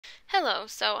Hello,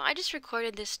 so I just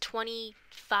recorded this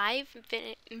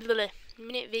 25-minute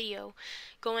video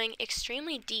going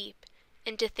extremely deep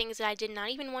into things that I did not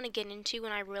even want to get into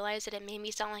when I realized that it made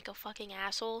me sound like a fucking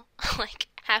asshole. Like,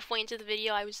 halfway into the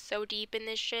video, I was so deep in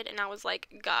this shit, and I was like,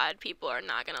 God, people are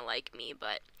not gonna like me,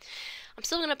 but I'm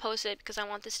still gonna post it because I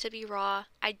want this to be raw.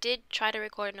 I did try to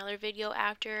record another video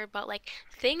after, but like,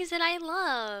 things that I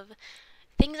love.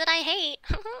 Things that I hate.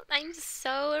 I'm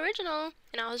so original.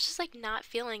 And I was just like not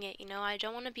feeling it, I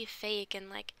don't want to be fake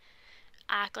and like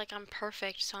act like I'm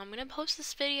perfect. So I'm gonna post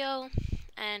this video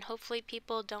and hopefully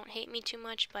people don't hate me too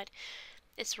much, but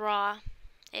it's raw,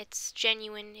 it's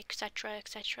genuine, etc.,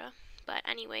 etc. But,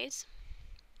 anyways,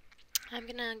 I'm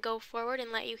gonna go forward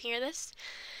and let you hear this.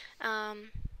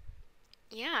 Um,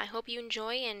 yeah, I hope you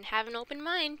enjoy and have an open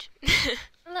mind.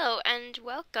 Hello and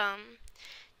welcome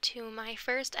to my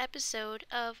first episode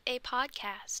of a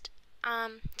podcast.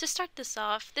 To start this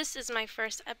off, this is my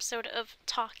first episode of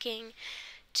talking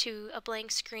to a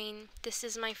blank screen. This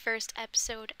is my first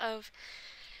episode of,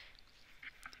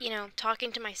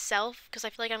 talking to myself, because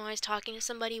I feel like I'm always talking to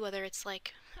somebody, whether it's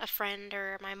like a friend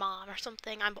or my mom or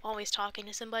something. I'm always talking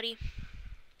to somebody.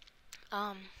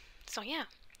 So yeah.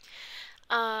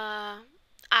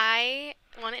 I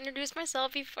want to introduce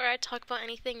myself before I talk about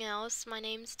anything else. My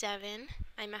name's Devin.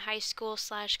 I'm a high school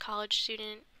 / college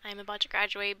student. I'm about to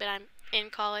graduate, but I'm in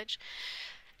college.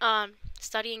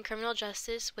 Studying criminal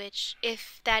justice, which,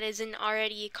 if that isn't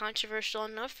already controversial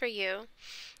enough for you,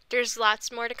 there's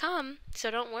lots more to come, so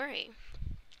don't worry.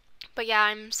 But yeah,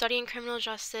 I'm studying criminal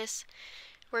justice,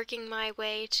 working my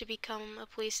way to become a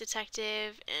police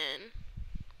detective, and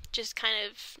just kind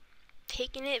of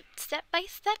taking it step by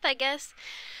step, I guess.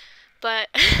 But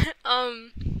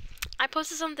I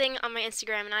posted something on my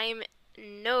Instagram, and I am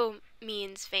no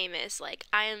means famous. Like,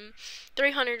 I am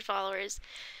 300 followers.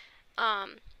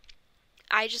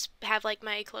 I just have like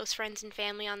my close friends and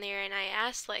family on there, and I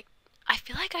asked, like, I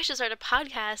feel like I should start a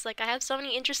podcast. Like, I have so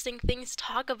many interesting things to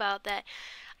talk about that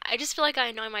I just feel like I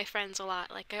annoy my friends a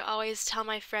lot. Like, I always tell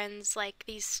my friends like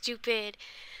these stupid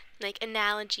like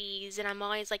analogies, and I'm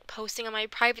always like posting on my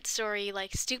private story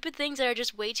like stupid things that are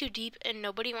just way too deep and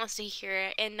nobody wants to hear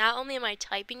it. And not only am I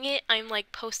typing it, I'm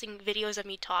like posting videos of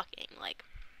me talking, like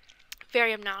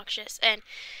very obnoxious and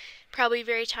probably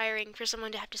very tiring for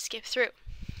someone to have to skip through.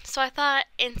 So I thought,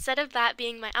 instead of that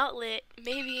being my outlet,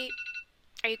 maybe,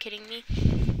 are you kidding me?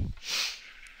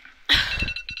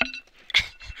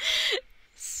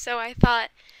 So I thought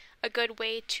a good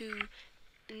way to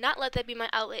not let that be my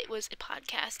outlet was a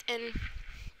podcast. And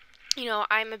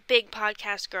I'm a big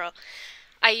podcast girl.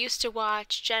 I used to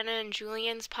watch Jenna and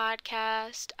Julian's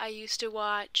podcast. I used to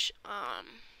watch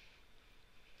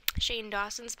Shane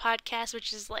Dawson's podcast,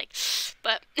 which is like,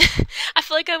 but I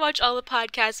feel like I watch all the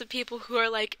podcasts of people who are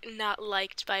like not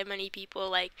liked by many people,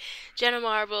 like Jenna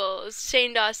Marbles,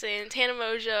 Shane Dawson, Tana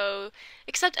Mojo,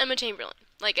 except Emma Chamberlain.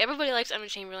 Like, everybody likes Emma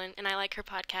Chamberlain, and I like her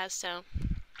podcast, so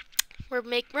we're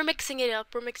mixing it up.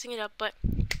 But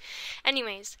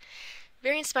anyways,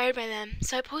 very inspired by them.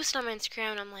 So I posted on my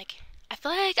Instagram, and I'm like, I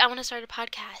feel like I want to start a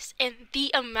podcast. And the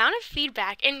amount of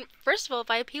feedback, and first of all,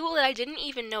 by people that I didn't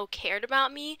even know cared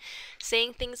about me,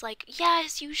 saying things like,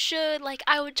 yes, you should, like,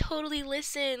 I would totally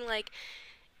listen, like,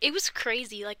 it was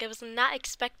crazy. Like, I was not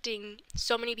expecting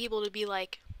so many people to be,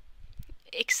 like,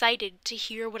 excited to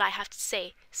hear what I have to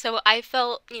say. So I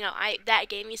felt, that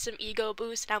gave me some ego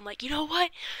boost, and I'm like, you know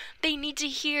what? They need to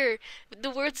hear the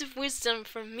words of wisdom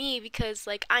from me, because,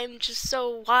 like, I'm just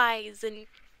so wise and,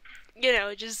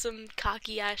 just some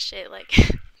cocky ass shit, like,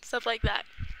 stuff like that.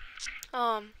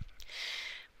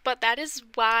 But that is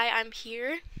why I'm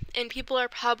here, and people are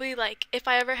probably like, if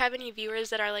I ever have any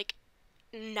viewers that are, like,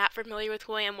 not familiar with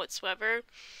who I am whatsoever,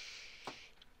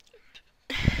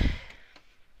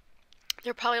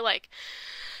 they're probably like,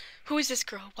 who is this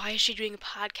girl? Why is she doing a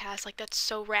podcast? Like, that's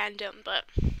so random. But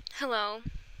hello,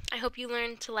 I hope you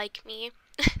learn to like me.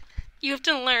 You have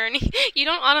to learn. You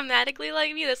don't automatically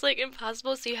like me. That's like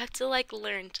impossible. So you have to like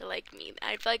learn to like me.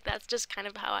 I feel like that's just kind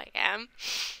of how I am.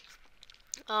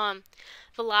 A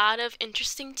lot of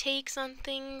interesting takes on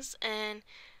things, and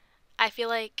I feel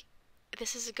like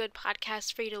this is a good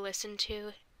podcast for you to listen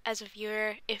to as a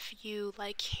viewer if you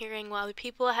like hearing what other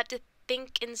people have to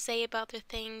think and say about their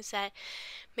things that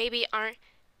maybe aren't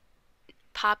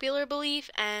popular belief,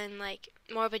 and like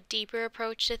more of a deeper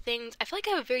approach to things. I feel like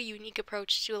I have a very unique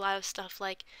approach to a lot of stuff.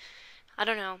 Like, I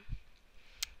don't know.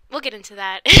 We'll get into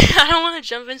that. I don't want to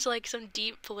jump into like some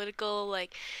deep political,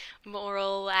 like,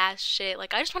 moral ass shit.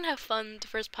 Like, I just want to have fun the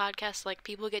first podcast, so, like,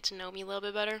 people get to know me a little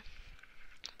bit better.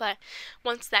 But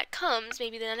once that comes,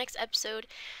 maybe the next episode,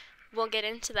 we'll get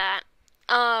into that.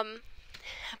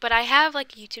 But I have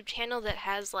like a YouTube channel that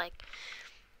has like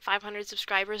 500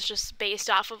 subscribers just based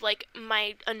off of like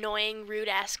my annoying rude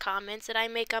ass comments that I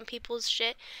make on people's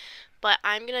shit. But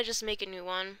I'm gonna just make a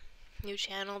new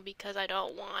channel because I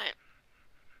don't want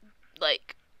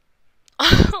like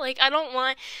like I don't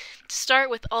want to start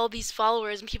with all these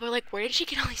followers and people are like, where did she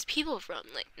get all these people from?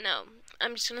 Like, no,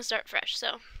 I'm just gonna start fresh.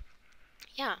 So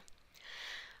yeah.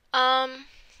 Um,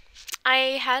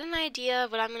 I had an idea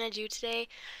of what I'm gonna do today,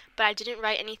 but I didn't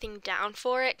write anything down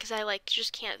for it because I like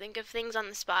just can't think of things on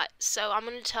the spot. So I'm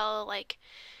gonna tell like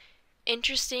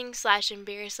interesting slash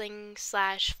embarrassing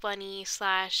slash funny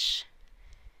slash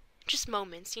just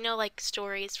moments, like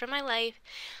stories from my life,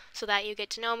 so that you get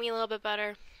to know me a little bit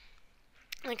better.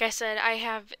 Like I said, I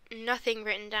have nothing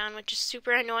written down, which is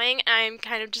super annoying. I'm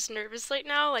kind of just nervous right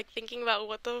now, like thinking about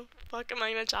what the fuck am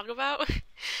I gonna talk about.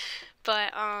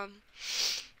 But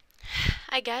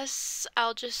I guess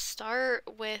I'll just start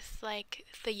with like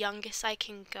the youngest I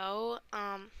can go.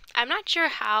 I'm not sure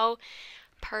how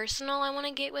personal I want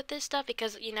to get with this stuff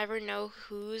because you never know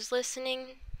who's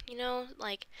listening,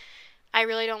 like I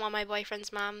really don't want my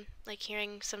boyfriend's mom like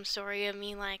hearing some story of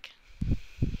me like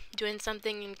doing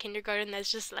something in kindergarten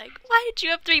that's just like, why did you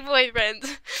have 3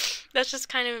 boyfriends? That's just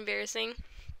kind of embarrassing.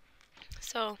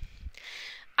 So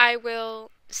I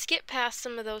will skip past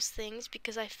some of those things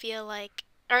because I feel like,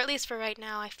 or at least for right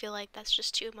now, I feel like that's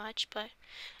just too much. But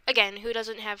again, who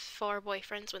doesn't have 4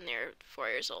 boyfriends when they're 4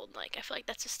 years old? Like, I feel like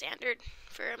that's a standard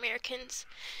for Americans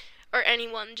or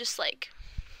anyone just like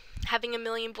having a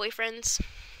million boyfriends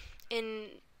in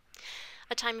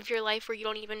a time of your life where you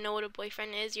don't even know what a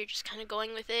boyfriend is. You're just kind of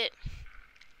going with it.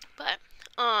 But,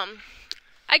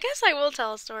 I guess I will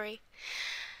tell a story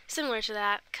similar to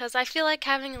that, because I feel like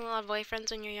having a lot of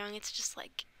boyfriends when you're young, it's just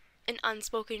like an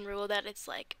unspoken rule that it's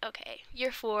like, okay,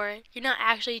 you're 4, you're not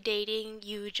actually dating,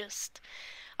 you just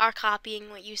are copying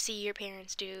what you see your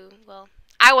parents do. Well,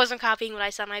 I wasn't copying what I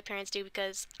saw my parents do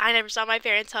because I never saw my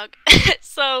parents hug.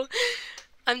 So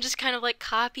I'm just kind of like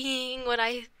copying what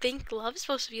I think love's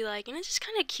supposed to be like, and it's just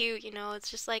kind of cute, It's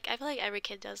just like I feel like every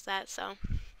kid does that. So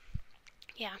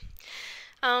yeah.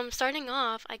 Starting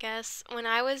off, I guess when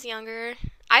I was younger,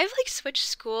 I've like switched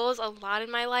schools a lot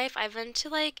in my life. I've been to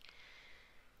like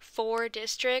 4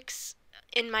 districts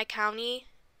in my county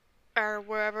or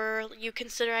wherever you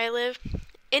consider I live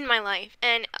in my life,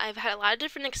 and I've had a lot of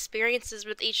different experiences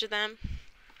with each of them.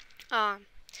 Um,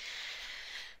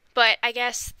 but I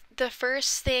guess the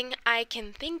first thing I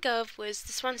can think of was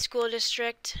this one school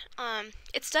district.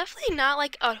 It's definitely not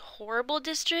like a horrible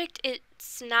district.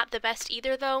 It's not the best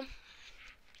either, though.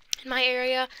 In my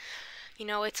area,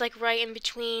 it's like right in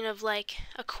between of like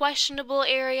a questionable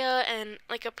area and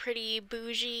like a pretty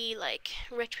bougie, like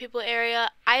rich people area.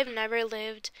 I've never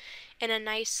lived in a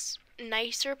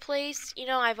nicer place.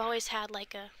 I've always had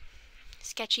like a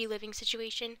sketchy living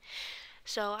situation.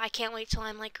 So I can't wait till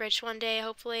I'm like rich one day,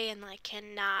 hopefully, and like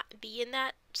cannot be in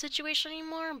that situation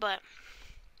anymore. But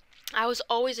I was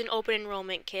always an open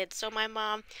enrollment kid, so my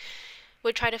mom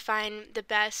would try to find the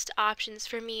best options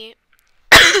for me.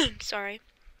 Sorry.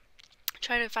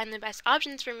 Try to find the best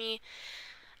options for me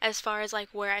as far as like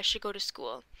where I should go to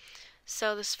school.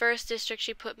 So this first district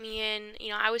she put me in,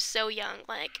 I was so young,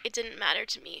 like it didn't matter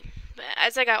to me. But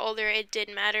as I got older, it did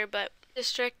matter. But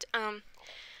district,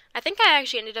 I think I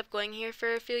actually ended up going here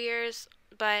for a few years,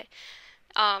 but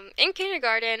in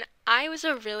kindergarten, I was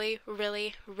a really,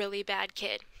 really, really bad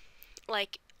kid.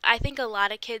 Like, I think a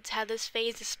lot of kids had this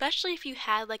phase, especially if you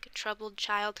had like a troubled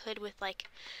childhood with like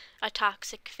a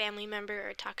toxic family member or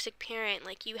a toxic parent.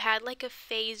 Like, you had like a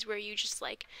phase where you just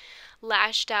like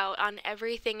lashed out on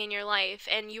everything in your life,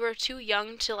 and you were too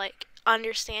young to like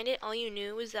understand it. All you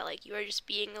knew was that like you were just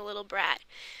being a little brat,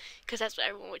 because that's what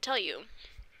everyone would tell you.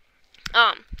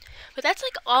 But that's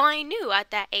like all I knew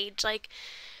at that age. Like,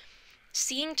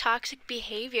 seeing toxic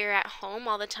behavior at home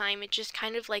all the time, it just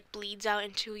kind of like bleeds out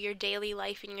into your daily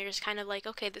life, and you're just kind of like,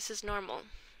 okay, this is normal.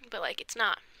 But like, it's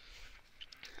not.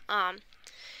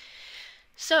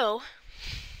 So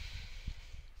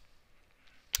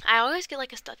I always get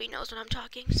like a stuffy nose when I'm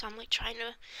talking, so I'm like trying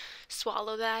to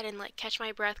swallow that and like catch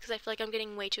my breath because I feel like I'm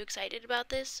getting way too excited about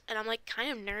this, and I'm like kind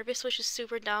of nervous, which is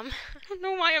super dumb. I don't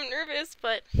know why I'm nervous,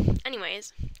 but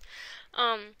anyways,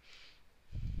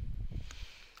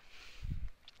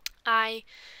 I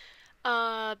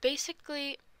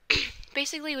basically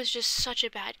basically was just such a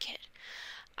bad kid.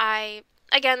 I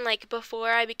again, like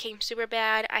before I became super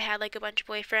bad, I had like a bunch of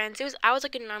boyfriends. I was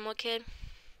like a normal kid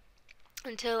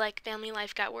until like family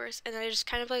life got worse, and I just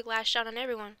kind of like lashed out on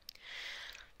everyone.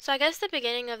 So I guess the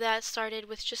beginning of that started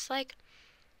with just like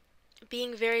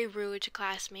being very rude to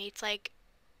classmates, like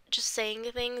just saying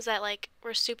things that like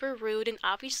were super rude, and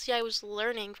obviously I was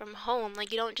learning from home.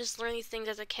 Like you don't just learn these things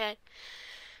as a kid.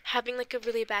 Having like a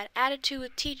really bad attitude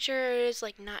with teachers,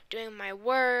 like not doing my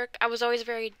work. I was always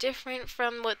very different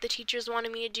from what the teachers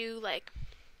wanted me to do. Like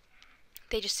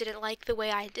they just didn't like the way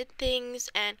I did things,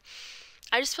 and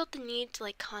I just felt the need to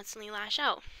like constantly lash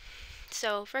out.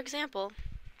 So, for example,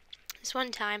 this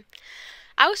one time,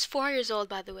 I was 4 years old,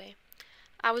 by the way.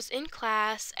 I was in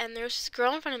class, and there was this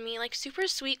girl in front of me, like super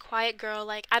sweet, quiet girl.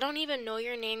 Like, I don't even know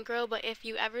your name, girl, but if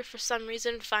you ever for some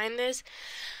reason find this,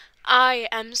 I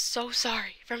am so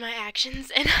sorry for my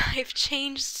actions, and I've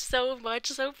changed so much,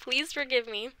 so please forgive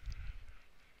me.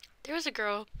 There was a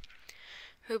girl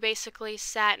who basically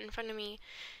sat in front of me,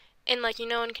 and like, you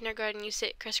know, in kindergarten you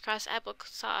sit crisscross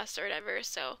applesauce or whatever,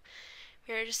 so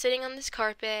we were just sitting on this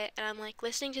carpet, and I'm like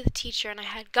listening to the teacher, and I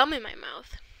had gum in my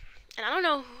mouth. And I don't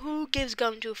know who gives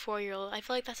gum to a 4-year-old. I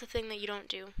feel like that's a thing that you don't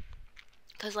do,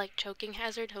 because like choking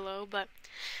hazard, hello, but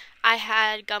I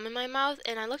had gum in my mouth,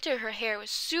 and I looked at her hair. It was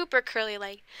super curly,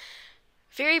 like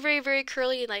very, very, very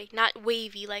curly, like not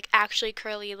wavy, like actually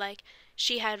curly, like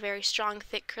she had very strong,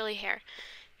 thick, curly hair.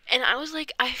 And I was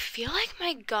like, I feel like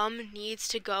my gum needs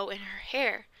to go in her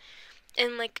hair.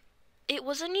 And like, it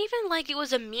wasn't even like it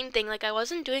was a mean thing. Like, I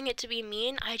wasn't doing it to be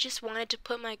mean. I just wanted to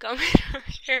put my gum in her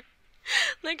hair.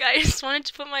 Like, I just wanted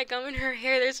to put my gum in her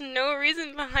hair. There's no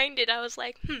reason behind it. I was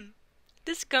like,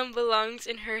 this gum belongs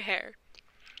in her hair.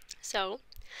 So,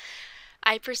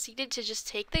 I proceeded to just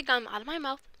take the gum out of my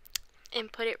mouth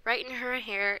and put it right in her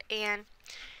hair, and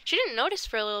she didn't notice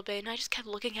for a little bit, and I just kept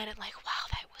looking at it like, wow,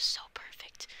 that was so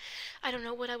perfect. I don't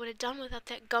know what I would have done without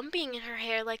that gum being in her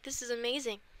hair. Like, this is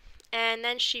amazing. And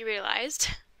then she realized.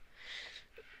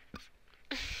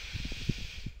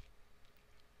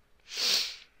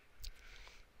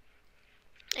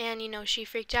 And, you know, she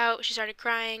freaked out. She started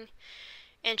crying.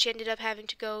 And she ended up having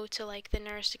to go to, like, the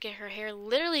nurse to get her hair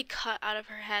literally cut out of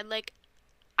her head. Like,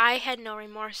 I had no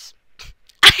remorse.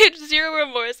 I had zero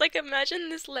remorse. Like, imagine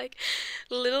this, like,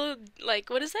 little, like,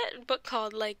 what is that book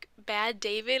called? Like, Bad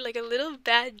David? Like, a little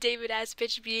bad David-ass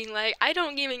bitch being like, I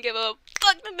don't even give a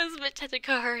fuck that this bitch had to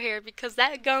cut her hair because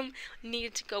that gum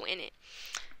needed to go in it.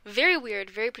 Very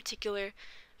weird, very particular,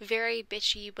 very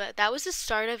bitchy, but that was the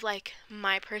start of, like,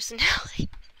 my personality.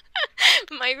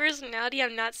 My personality,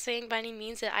 I'm not saying by any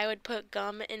means that I would put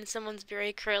gum in someone's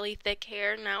very curly, thick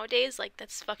hair nowadays. Like,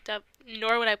 that's fucked up.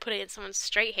 Nor would I put it in someone's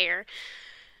straight hair.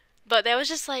 But that was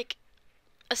just, like,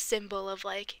 a symbol of,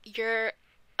 like, you're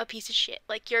a piece of shit.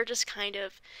 Like, you're just kind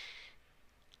of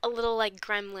a little, like,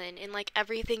 gremlin, and, like,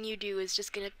 everything you do is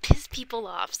just gonna piss people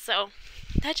off. So,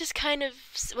 that just kind of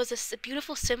was a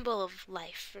beautiful symbol of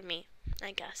life for me,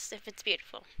 I guess, if it's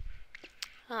beautiful.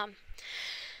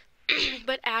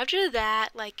 But after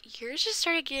that, like, yours just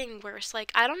started getting worse. Like,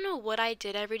 I don't know what I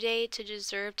did every day to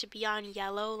deserve to be on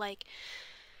yellow. Like,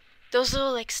 those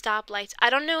little, like, stoplights. I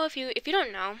don't know if you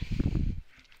don't know.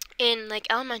 In, like,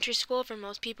 elementary school, for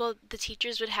most people, the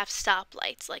teachers would have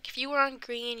stoplights. Like, if you were on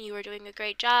green, you were doing a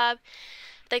great job.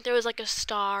 I think there was, like, a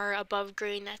star above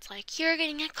green that's like, you're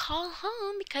getting a call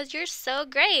home because you're so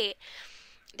great.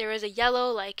 There was a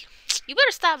yellow, like, you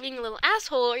better stop being a little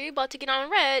asshole or you're about to get on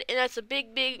red, and that's a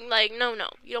big, big, like, no,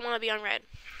 you don't want to be on red.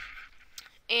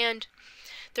 And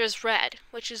there's red,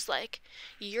 which is like,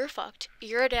 you're fucked,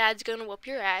 your dad's gonna whoop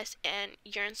your ass, and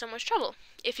you're in so much trouble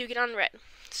if you get on red.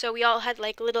 So we all had,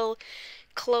 like, little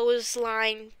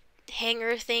clothesline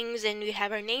hanger things, and we'd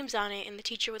have our names on it, and the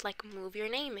teacher would, like, move your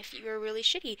name if you were really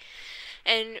shitty.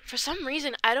 And for some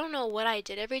reason, I don't know what I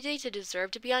did every day to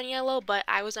deserve to be on yellow, but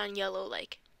I was on yellow,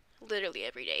 like, literally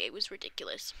every day. It was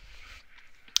ridiculous.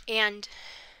 And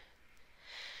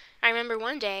I remember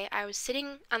one day I was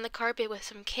sitting on the carpet with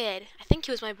some kid. I think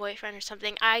he was my boyfriend or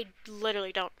something. I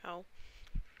literally don't know.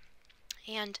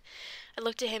 And I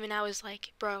looked at him and I was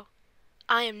like, bro,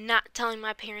 I am not telling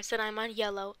my parents that I'm on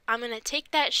yellow. I'm going to take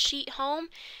that sheet home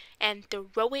and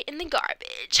throw it in the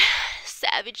garbage.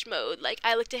 Savage mode. Like,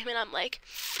 I looked at him and I'm like,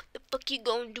 the fuck you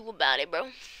gonna do about it, bro?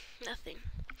 Nothing.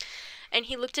 And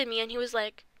he looked at me and he was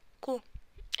like, cool.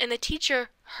 And the teacher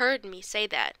heard me say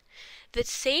that. The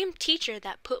same teacher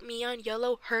that put me on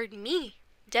yellow heard me,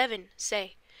 Devin,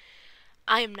 say,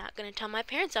 I am not going to tell my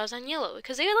parents I was on yellow.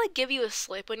 Because they would, like, give you a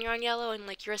slip when you're on yellow, and,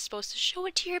 like, you're supposed to show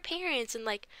it to your parents. And,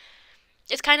 like,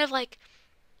 it's kind of like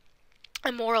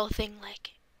a moral thing.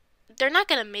 Like, they're not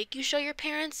going to make you show your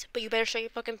parents, but you better show your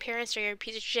fucking parents or you're a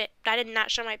piece of shit. But I did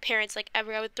not show my parents, like,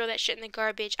 ever. I would throw that shit in the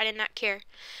garbage. I did not care.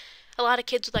 A lot of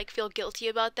kids would, like, feel guilty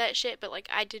about that shit, but, like,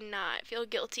 I did not feel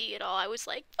guilty at all. I was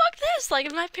like, fuck this! Like,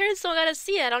 if my parents don't gotta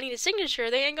see it, I don't need a signature,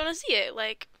 they ain't gonna see it.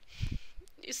 Like,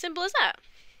 as simple as that.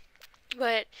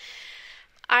 But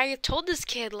I told this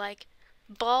kid, like,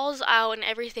 balls out and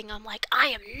everything. I'm like, I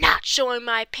am not showing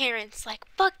my parents. Like,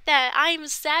 fuck that. I am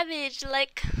savage.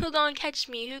 Like, who gonna catch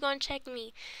me? Who gonna check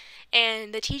me?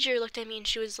 And the teacher looked at me and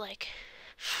she was like,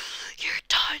 you're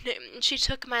done. And she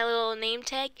took my little name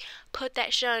tag, put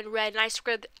that shit on red, and I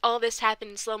swear all this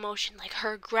happened in slow motion. Like,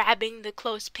 her grabbing the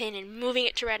clothespin and moving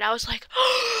it to red. I was like,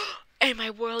 and my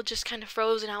world just kind of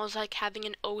froze, and I was like having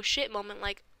an oh shit moment.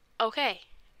 Like, okay,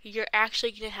 you're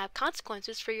actually gonna have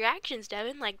consequences for your actions,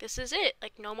 Devin. Like, this is it.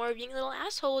 Like, no more being a little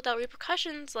asshole without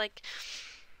repercussions. Like,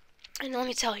 and let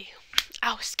me tell you,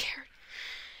 I was scared.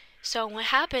 So what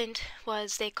happened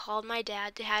was they called my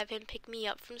dad to have him pick me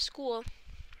up from school,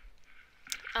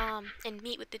 and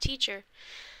meet with the teacher.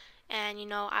 And, you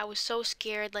know, I was so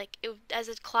scared. Like, as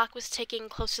the clock was ticking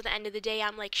close to the end of the day,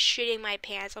 I'm, like, shitting my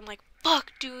pants. I'm like,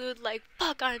 fuck, dude. Like,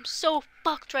 fuck, I'm so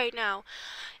fucked right now.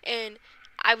 And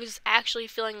I was actually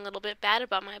feeling a little bit bad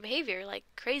about my behavior. Like,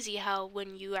 crazy how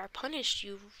when you are punished,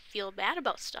 you feel bad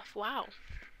about stuff. Wow.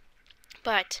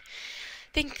 But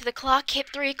I think the clock hit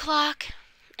 3 o'clock,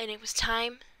 and it was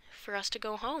time for us to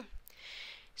go home.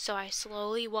 So I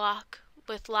slowly walk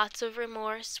with lots of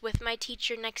remorse with my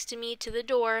teacher next to me to the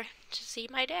door to see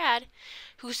my dad,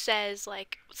 who says,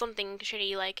 like, something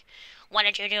shitty like, what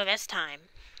did you do this time?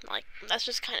 Like, that's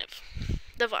just kind of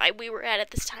the vibe we were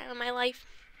at this time in my life.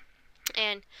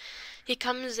 And he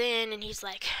comes in and he's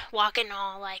like walking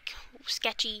all like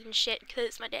sketchy and shit,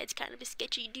 because my dad's kind of a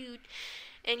sketchy dude.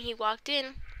 And he walked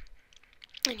in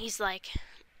and he's like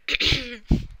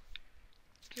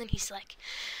and he's like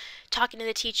talking to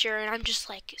the teacher, and I'm just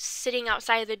like sitting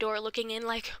outside the door looking in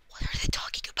like, what are they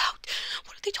talking about?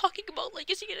 What are they talking about?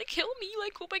 Like, is he gonna kill me?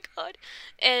 Like, oh my god.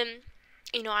 And,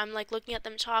 you know, I'm like looking at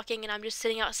them talking, and I'm just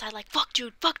sitting outside like, fuck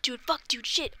dude, fuck dude, fuck dude,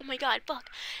 shit, oh my god, fuck.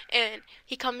 And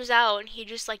he comes out and he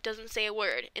just like doesn't say a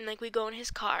word, and like we go in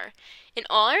his car, and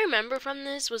all I remember from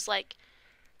this was like,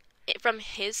 from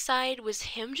his side was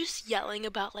him just yelling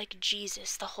about like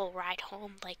Jesus the whole ride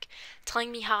home, like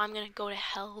telling me how I'm gonna go to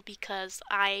hell because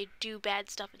I do bad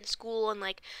stuff in school. And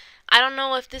like, I don't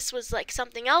know if this was like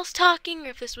something else talking or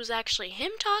if this was actually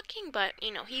him talking, but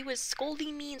you know, he was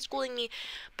scolding me,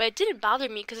 but it didn't bother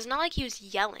me because it's not like he was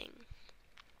yelling.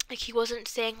 Like, he wasn't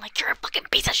saying, like, you're a fucking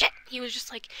piece of shit. He was just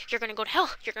like, you're gonna go to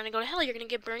hell. You're gonna go to hell. You're gonna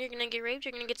get burned. You're gonna get raped.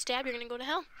 You're gonna get stabbed. You're gonna go to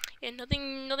hell. And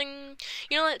nothing,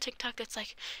 you know that TikTok that's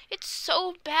like, it's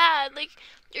so bad. Like,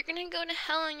 you're gonna go to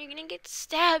hell and you're gonna get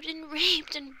stabbed and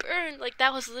raped and burned. Like,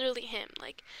 that was literally him.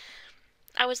 Like,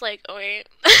 I was like, okay.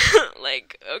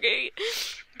 Like, okay.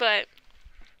 But,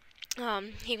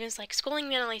 he was, like, schooling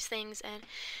me on all these things. And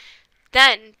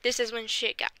then, this is when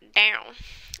shit got down.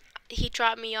 He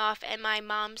dropped me off at my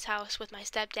mom's house with my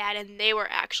stepdad, and they were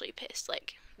actually pissed.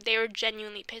 Like, they were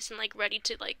genuinely pissed and, like, ready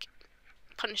to, like,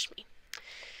 punish me.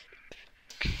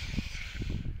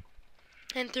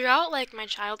 And throughout, like, my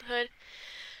childhood,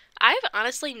 I've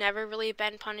honestly never really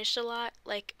been punished a lot.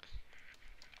 Like,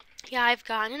 yeah, I've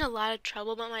gotten in a lot of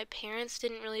trouble, but my parents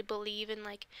didn't really believe in,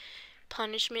 like,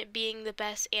 punishment being the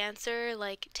best answer.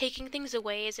 Like, taking things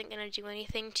away isn't gonna do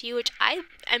anything to you, which I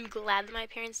am glad that my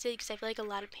parents did, because I feel like a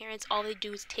lot of parents, all they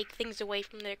do is take things away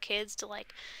from their kids to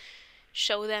like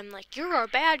show them like, you're a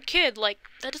bad kid. Like,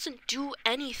 that doesn't do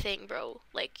anything, bro.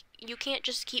 Like, you can't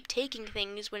just keep taking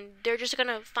things when they're just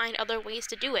gonna find other ways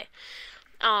to do it.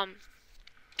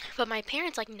 But my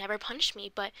parents like never punished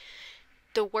me. But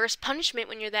the worst punishment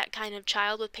when you're that kind of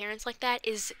child with parents like that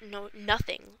is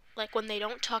nothing. Like, when they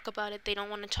don't talk about it, they don't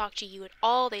want to talk to you at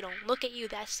all, they don't look at you,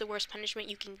 that's the worst punishment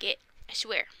you can get, I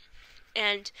swear.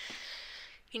 And,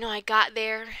 you know, I got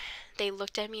there, they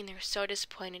looked at me and they were so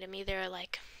disappointed in me. They were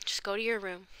like, just go to your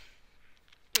room.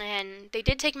 And they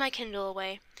did take my Kindle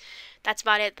away. That's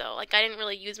about it, though. Like, I didn't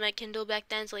really use my Kindle back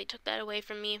then, so they took that away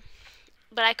from me.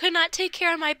 But I could not take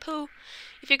care of my poo.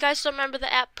 If you guys don't remember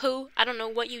the app Poo, I don't know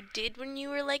what you did when you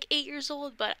were like 8 years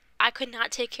old, but I could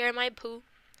not take care of my poo.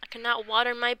 I could not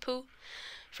water my poo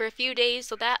for a few days,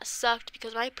 so that sucked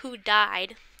because my poo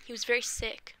died. He was very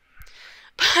sick.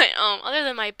 But other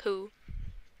than my poo,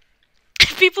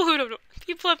 people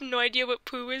have no idea what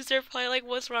poo is. They're probably like,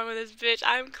 what's wrong with this bitch?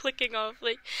 I'm clicking off.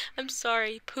 Like, I'm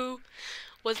sorry. Poo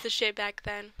was the shit back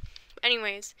then.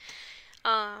 Anyways,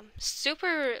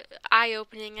 super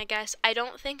eye-opening, I guess. I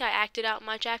don't think I acted out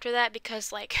much after that,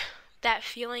 because like that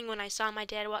feeling when I saw my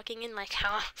dad walking in, like,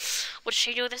 what did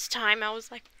she do this time? I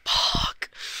was like, fuck.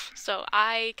 So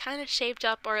I kind of shaped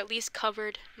up, or at least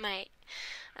covered my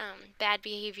bad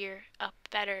behavior up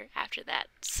better after that.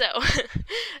 So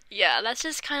yeah, that's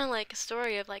just kind of like a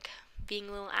story of like being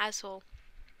a little asshole.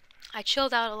 I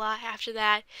chilled out a lot after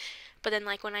that. But then,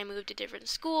 like, when I moved to different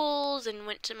schools and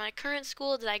went to my current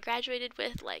school that I graduated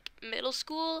with, like, middle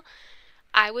school,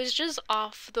 I was just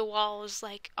off the walls,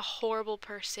 like, a horrible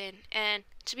person. And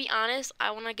to be honest, I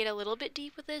want to get a little bit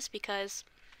deep with this because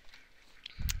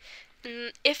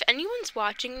if anyone's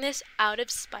watching this out of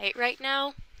spite right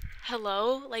now,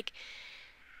 hello, like,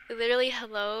 literally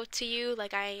hello to you.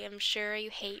 Like, I am sure you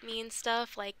hate me and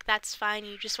stuff. Like, that's fine.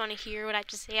 You just want to hear what I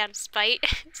just say out of spite.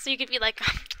 So you could be like,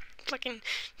 fucking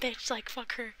bitch, like,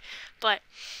 fuck her. But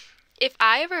if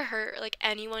I ever hurt, like,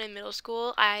 anyone in middle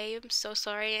school, I am so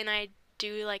sorry. And I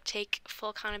do, like, take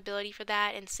full accountability for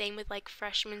that. And same with, like,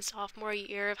 freshman, sophomore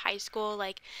year of high school.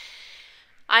 Like,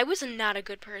 I was not a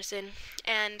good person.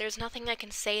 And there's nothing I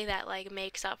can say that, like,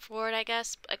 makes up for it, I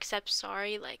guess, except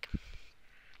sorry. Like,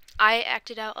 I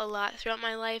acted out a lot throughout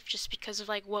my life just because of,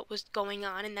 like, what was going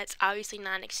on, and that's obviously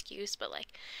not an excuse, but, like,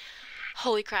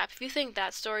 holy crap, if you think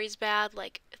that story's bad,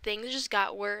 like, things just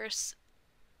got worse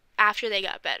after they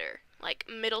got better. Like,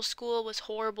 middle school was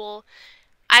horrible.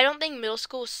 I don't think middle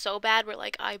school was so bad where,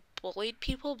 like, I bullied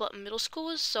people, but middle school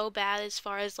was so bad as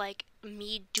far as, like,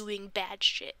 me doing bad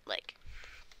shit. Like,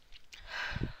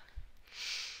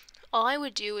 all I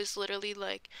would do is literally,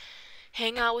 like,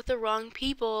 hang out with the wrong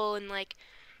people and, like,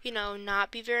 you know,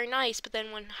 not be very nice. But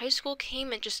then when high school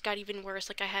came, it just got even worse.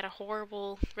 Like, I had a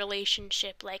horrible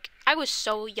relationship. Like, I was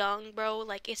so young, bro.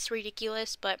 Like, it's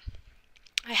ridiculous, but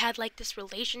I had, like, this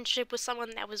relationship with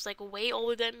someone that was, like, way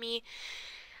older than me.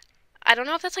 I don't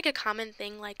know if that's, like, a common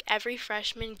thing. Like, every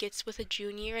freshman gets with a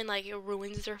junior and, like, it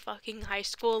ruins their fucking high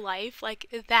school life. Like,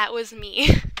 that was me.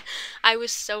 I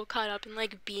was so caught up in,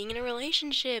 like, being in a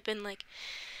relationship and, like,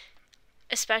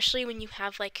 especially when you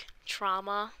have, like,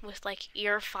 trauma with, like,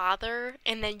 your father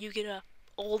and then you get a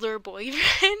older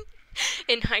boyfriend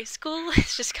in high school.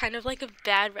 It's just kind of like a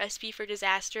bad recipe for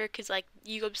disaster because, like,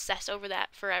 you obsess over that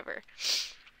forever.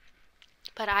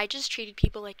 But I just treated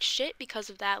people like shit because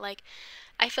of that. Like,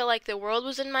 I felt like the world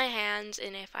was in my hands,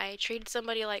 and if I treated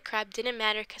somebody like crap, didn't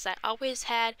matter because I always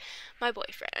had my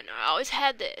boyfriend, or I always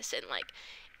had this, and, like,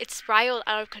 it spiraled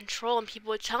out of control, and people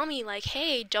would tell me, like,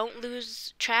 hey, don't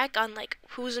lose track on, like,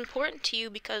 who's important to you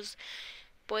because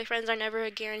boyfriends are never a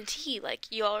guarantee. Like,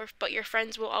 but your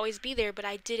friends will always be there, but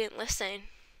I didn't listen.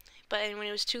 But when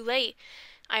it was too late,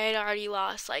 I had already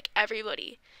lost, like,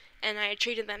 everybody, and I had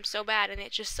treated them so bad, and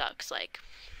it just sucks. Like,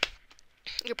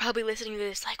 you're probably listening to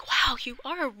this like, wow, you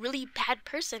are a really bad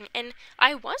person. And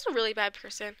I was a really bad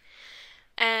person.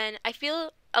 And I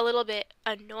feel a little bit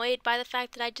annoyed by the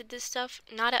fact that I did this stuff,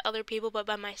 not at other people, but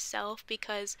by myself,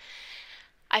 because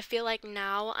I feel like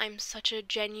now I'm such a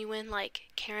genuine, like,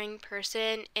 caring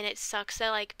person, and it sucks that,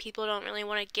 like, people don't really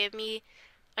want to give me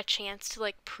a chance to,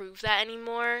 like, prove that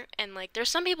anymore. And, like, there's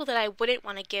some people that I wouldn't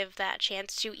want to give that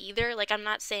chance to either. Like, I'm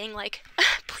not saying, like,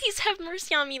 please have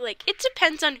mercy on me. Like, it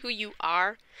depends on who you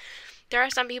are. There are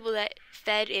some people that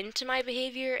fed into my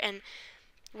behavior and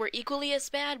were equally as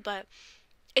bad, but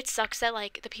it sucks that,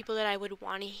 like, the people that I would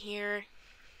want to hear,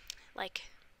 like,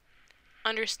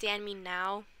 understand me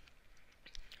now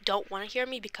don't want to hear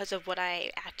me because of what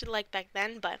I acted like back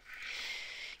then. But,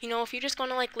 you know, if you're just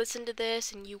going to, like, listen to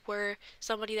this and you were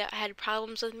somebody that had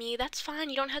problems with me, that's fine.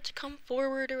 You don't have to come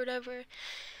forward or whatever.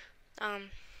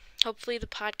 Hopefully the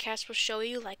podcast will show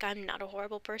you, like, I'm not a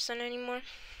horrible person anymore.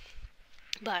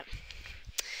 But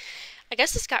I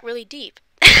guess this got really deep.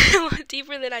 A lot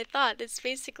deeper than I thought. This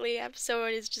basically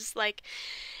episode is just, like,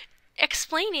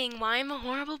 explaining why I'm a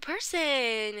horrible person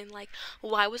and, like,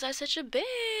 why was I such a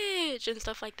bitch and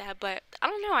stuff like that. But I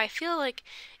don't know, I feel like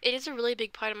it is a really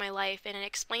big part of my life, and it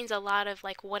explains a lot of,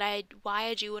 like, why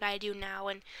I do what I do now,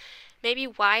 and maybe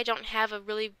why I don't have a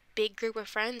really big group of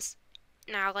friends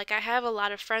now. Like, I have a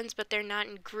lot of friends, but they're not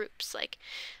in groups. Like,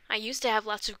 I used to have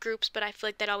lots of groups, but I feel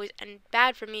like that always ended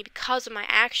bad for me because of my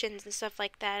actions and stuff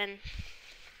like that, and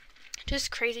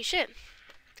just crazy shit.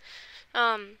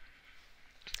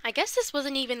 I guess this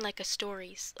wasn't even, like, a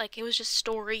stories. Like, it was just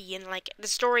story, and, like, the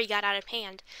story got out of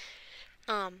hand,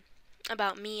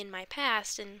 about me and my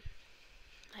past and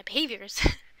my behaviors.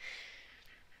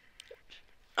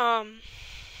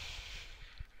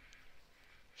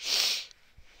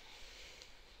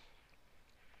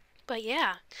 But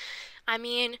yeah, I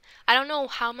mean, I don't know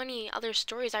how many other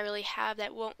stories I really have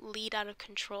that won't lead out of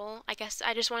control. I guess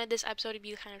I just wanted this episode to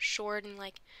be kind of short and,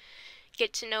 like,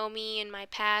 get to know me and my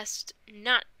past.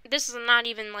 This is not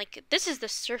even, like, this is the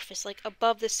surface, like,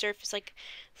 above the surface, like,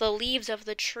 the leaves of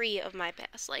the tree of my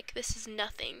past. Like, this is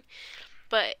nothing.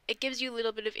 But it gives you a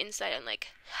little bit of insight on, like,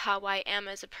 how I am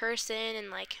as a person and,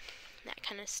 like, that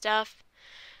kind of stuff.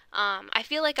 I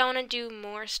feel like I want to do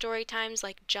more story times,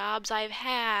 like jobs I've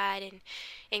had and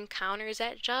encounters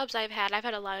at jobs I've had. I've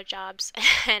had a lot of jobs,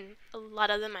 and a lot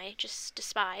of them I just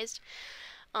despised.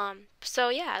 So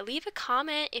yeah, leave a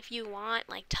comment if you want,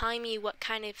 like telling me what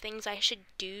kind of things I should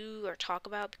do or talk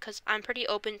about, because I'm pretty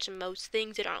open to most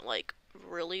things that aren't like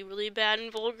really, really bad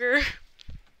and vulgar.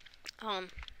 Um,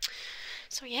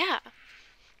 so yeah,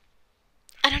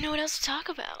 I don't know what else to talk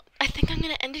about. I think I'm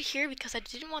gonna end it here because I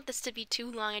didn't want this to be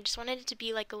too long. I just wanted it to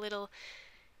be like a little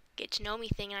get to know me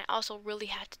thing, and I also really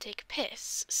had to take a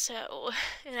piss. So,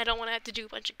 and I don't want to have to do a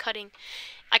bunch of cutting.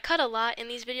 I cut a lot in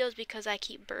these videos because I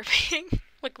keep burping.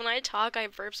 Like when I talk, I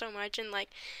burp so much and like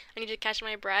I need to catch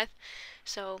my breath.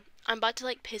 So, I'm about to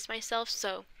like piss myself.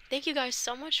 So, thank you guys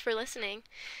so much for listening.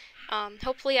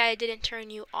 Hopefully I didn't turn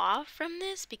you off from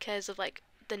this because of like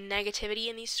the negativity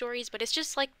in these stories, but it's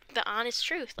just like the honest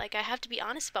truth. Like I have to be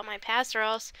honest about my past or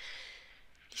else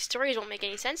these stories won't make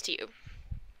any sense to you.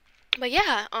 But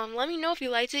yeah, let me know if you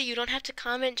liked it. You don't have to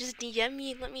comment, just DM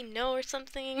me and let me know or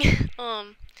something.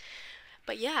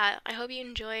 But yeah, I hope you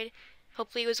enjoyed.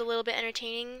 Hopefully it was a little bit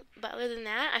entertaining. But other than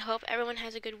that, I hope everyone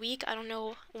has a good week. I don't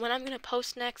know when I'm gonna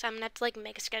post next. I'm gonna have to like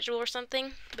make a schedule or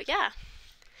something. But yeah.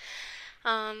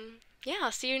 Yeah,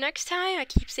 I'll see you next time. I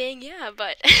keep saying yeah,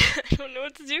 but I don't know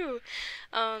what to do.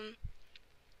 Um,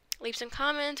 leave some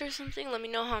comments or something. Let me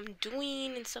know how I'm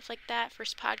doing and stuff like that.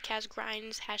 First podcast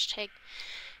grinds, hashtag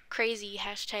crazy,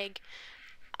 hashtag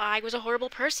I was a horrible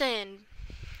person.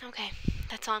 Okay,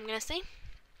 that's all I'm gonna say.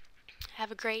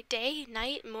 Have a great day,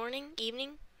 night, morning,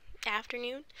 evening,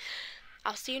 afternoon.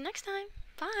 I'll see you next time.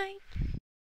 Bye.